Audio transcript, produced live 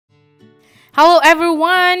Hello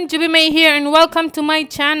everyone, Juby May here and welcome to my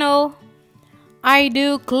channel. I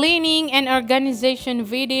do cleaning and organization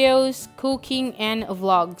videos, cooking and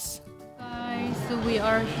vlogs. Guys, so we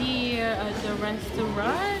are here at the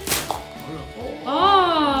restaurant.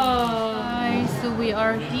 Oh! Guys, so we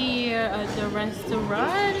are here at the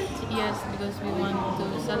restaurant. Yes, because we want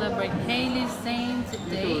to celebrate Hailey's Saint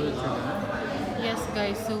today. Yes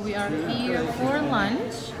guys, so we are here for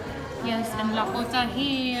lunch. Yes, and Lakota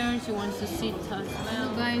here, she wants to sit as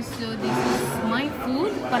well. Guys, so this is my food.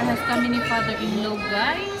 Parehas kami ni father-in-law,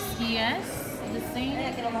 guys. Yes, the same.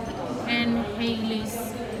 And Hailey's.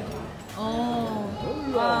 Oh.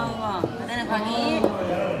 Wow. Very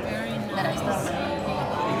nice.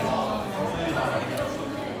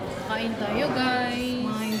 Kain tayo, guys.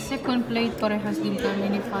 My second plate, parehas din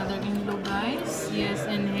kami ni father-in-law, guys. Yes,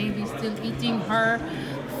 and Hailey's still eating her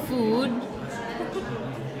food.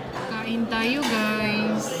 Kain tayo,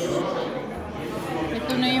 guys.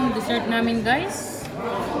 Ito na yung dessert namin, guys.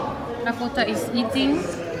 Lakota is eating.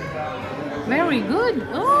 Very good.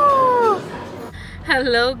 Oh!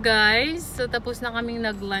 Hello, guys. So, tapos na kaming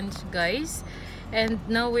nag-lunch, guys. And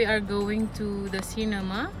now we are going to the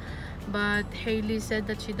cinema. But Hailey said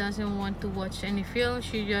that she doesn't want to watch any film.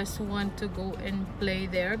 She just want to go and play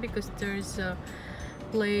there because there's a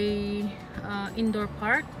indoor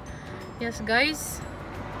park. Yes, guys.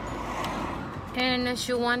 And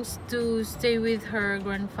she wants to stay with her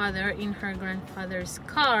grandfather in her grandfather's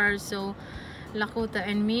car. So Lakota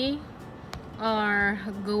and me are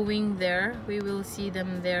going there. We will see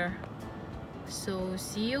them there. So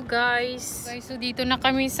see you guys. So dito na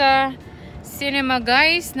kami sa cinema,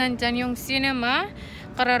 guys. Nandyan yung cinema.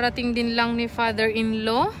 Kararating din lang ni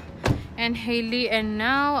father-in-law and Hailey. And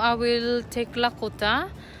now I will take Lakota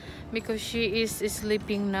because she is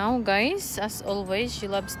sleeping now, guys. As always, she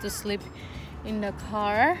loves to sleep in the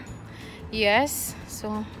car. Yes,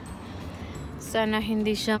 so sana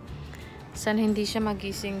hindi siya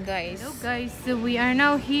magising, guys. Hello, guys, so we are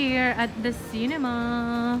now here at the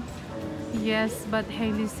cinema. Yes, but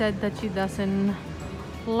Hailey said that she doesn't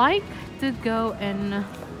like to go and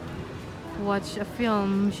watch a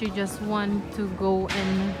film. She just want to go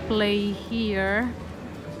and play here.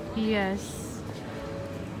 Yes.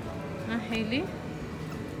 Hailey?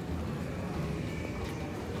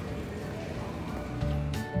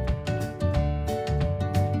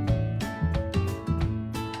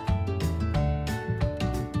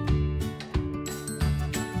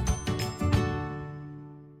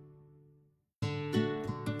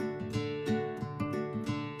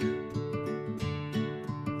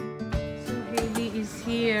 Is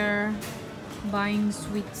here buying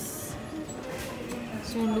sweets.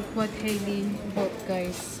 So look what Hailey bought,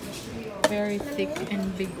 guys. Very thick and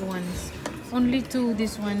big ones. Only two.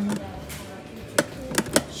 This one,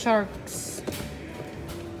 sharks.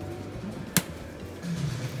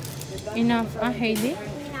 Enough, Hailey?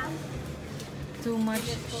 Too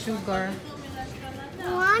much sugar.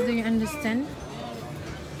 Do you understand?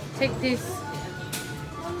 Take this.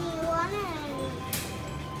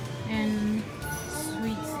 And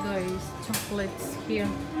sweets, guys, chocolates here.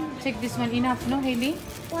 Take this one. Enough, no, Hailey?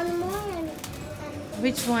 One more.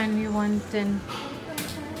 Which one you want then?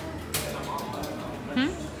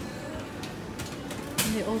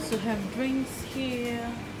 They also have drinks here.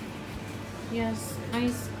 Yes,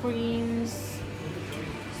 ice creams,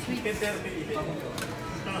 sweets.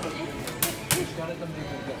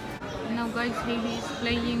 Now, guys, Hailey is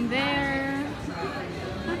playing there.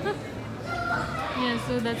 Yeah,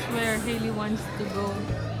 so that's where Hailey wants to go.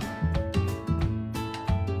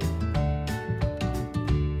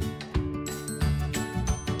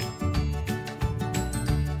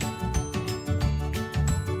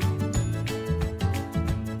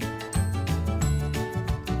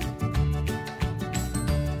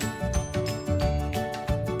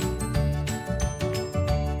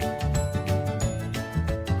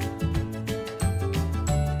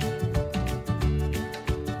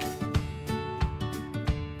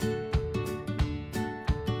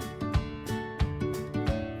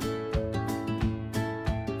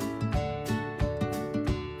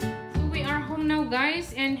 Now,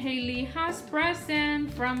 guys, and Hailey has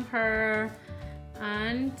present from her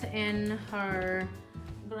aunt and her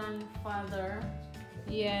grandfather.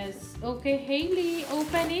 Yes. Okay, Hailey,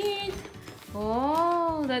 open it.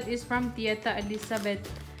 Oh, that is from Tieta Elizabeth.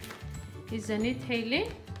 Isn't it, Hailey?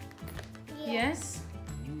 Yes.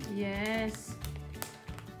 Yes.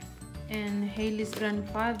 And Hailey's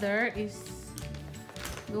grandfather is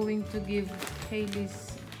going to give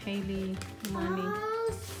Hailey money.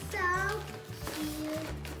 Oh, so cute.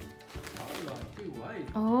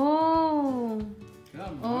 Oh.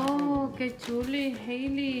 Oh, che chuli,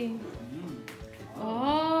 Hailey.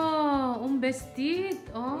 Oh, un vestit.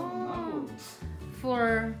 Oh,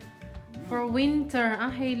 for winter. Ah,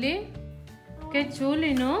 Hailey? Che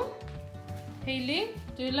chuli, no? Hailey,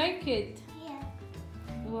 do you like it? Yeah.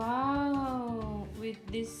 Wow, with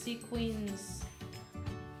these sequins.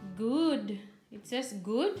 Good. It says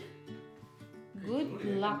good. Good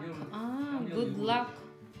luck. Ah, good luck.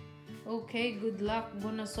 Okay, good luck.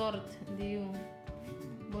 Buona sorte. Dio.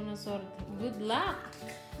 Buona sorte. Good luck.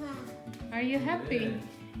 Are you happy,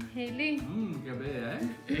 Hailey? Che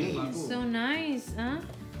bene, So nice, huh?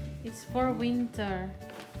 It's for winter.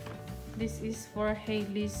 This is for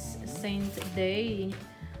Hailey's Saint Day.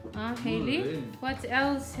 Hailey? What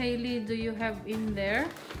else, Hailey, do you have in there?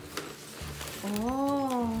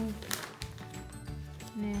 Oh,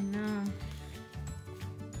 Nena.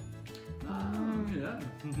 Yeah.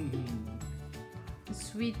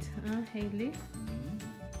 Sweet, Hailey?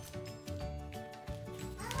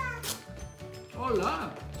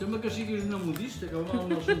 Hola! Sembla que siguis una modista que va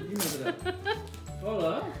amb el centímetre.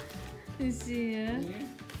 Hola! Sí,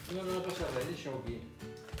 No, no passa res, deixa-ho aquí.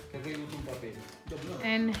 Que ha caigut un paper.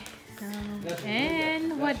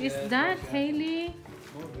 And what is that, Hailey?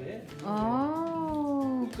 Molt bé.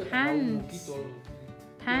 Oh, pants.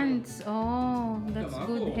 Pants. Oh, that's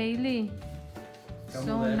good, Hailey.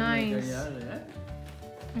 So nice.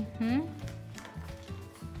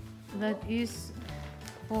 That is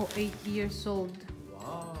for 8 years old.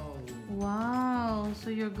 Wow. Wow. So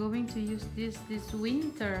you're going to use this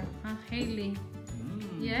winter, huh, Hailey?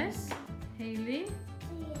 Yes, Hailey?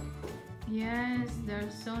 Yes,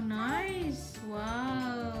 they're so nice.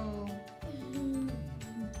 Wow.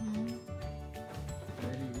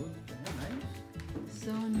 Very good. Nice.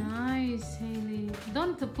 So nice, Hailey.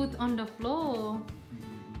 Don't put on the floor.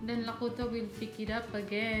 Then Lakota will pick it up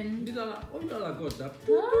again. Hola, Lakota.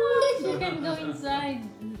 You can go inside.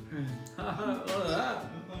 Hola.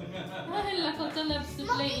 Lakota loves to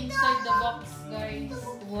play inside the box, guys.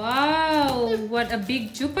 Wow, what a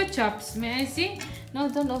big chupa chups. May I see? No,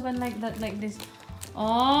 don't open like that, like this.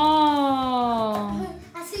 Oh.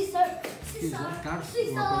 A scissor. Cars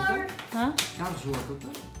Scissor. Huh? Cars Lakota.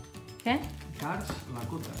 Okay? Cars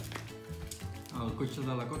Lakota. El cotxe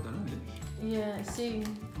de Lakota, no? Yeah, see.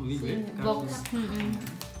 Ho dic bé? Box.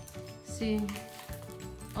 See.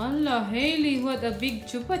 Allah, Hailey, what a big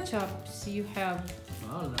chupa chups you have.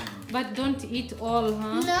 Hola. But don't eat all,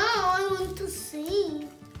 huh? No, I want to see.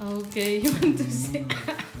 Okay, you want to see?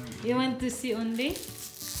 You want to see only?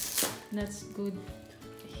 That's good.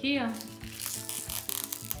 Here.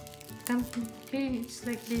 Come. Okay, it's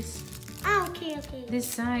like this. Ah, okay. This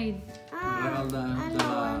side. Ah, Regal I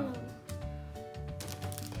know.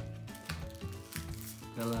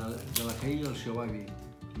 de la Hailey al seu avi.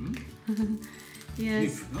 Yes.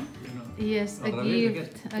 Gift, no? Yes, a Al revés,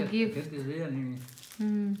 gift. A gift. Aquest és d'ella.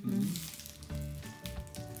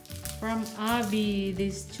 From Abby,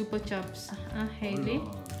 these chupa chups. Hailey,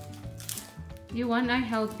 you want I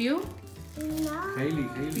help you? No. Hailey.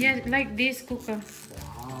 Yeah, like this, Kuka.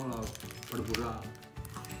 Hola, per posar.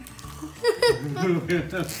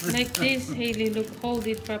 Like this, Hailey. Look, hold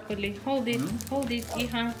it properly. Hold it,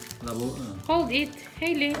 Iha. La boca. Hold it,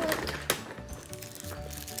 Hailey.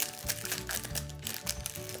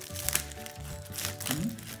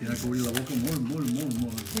 Tens que obrir la boca molt.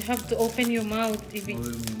 You have to open your mouth, Ibi.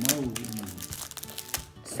 Molt.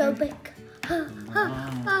 So big.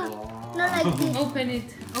 Not like this. Open it,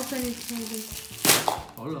 Hailey.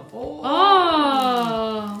 Hola.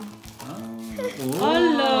 Oh!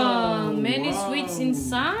 Allah! Many wow. sweets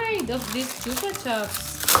inside of these chupa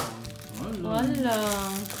chups.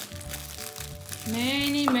 Allah!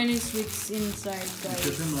 Many sweets inside,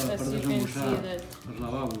 guys. As you can see that. Els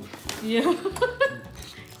lavabos. Yeah.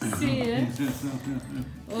 See it?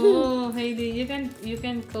 Oh, Hailey, you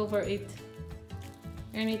can cover it.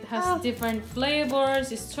 And it has different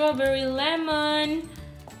flavors: strawberry, lemon,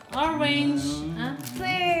 orange.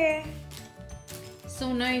 Fair.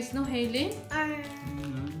 So nice, no, Hailey?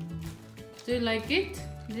 Do you like it?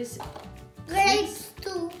 This Grapes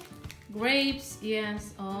too. grapes,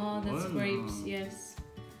 yes. Oh, that's grapes, yes.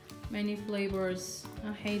 Many flavors.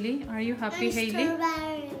 Hailey, are you happy, And Hailey?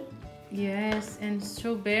 strawberry. Yes, and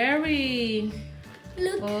strawberry.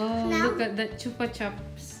 Look. Oh, now. look at that chupa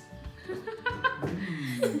chups.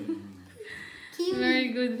 Kiwi. Very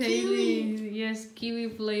good, Hailey. Yes, kiwi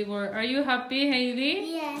flavor. Are you happy,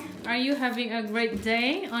 Hailey? Yeah. Are you having a great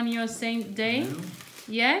day on your Saint Day?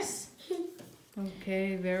 Yes?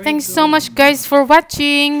 Okay, very Thanks good. so much, guys, for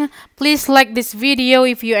watching. Please like this video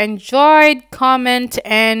if you enjoyed, comment,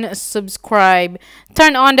 and subscribe.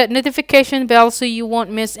 Turn on that notification bell so you won't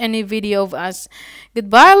miss any video of us.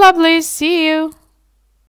 Goodbye, lovelies. See you.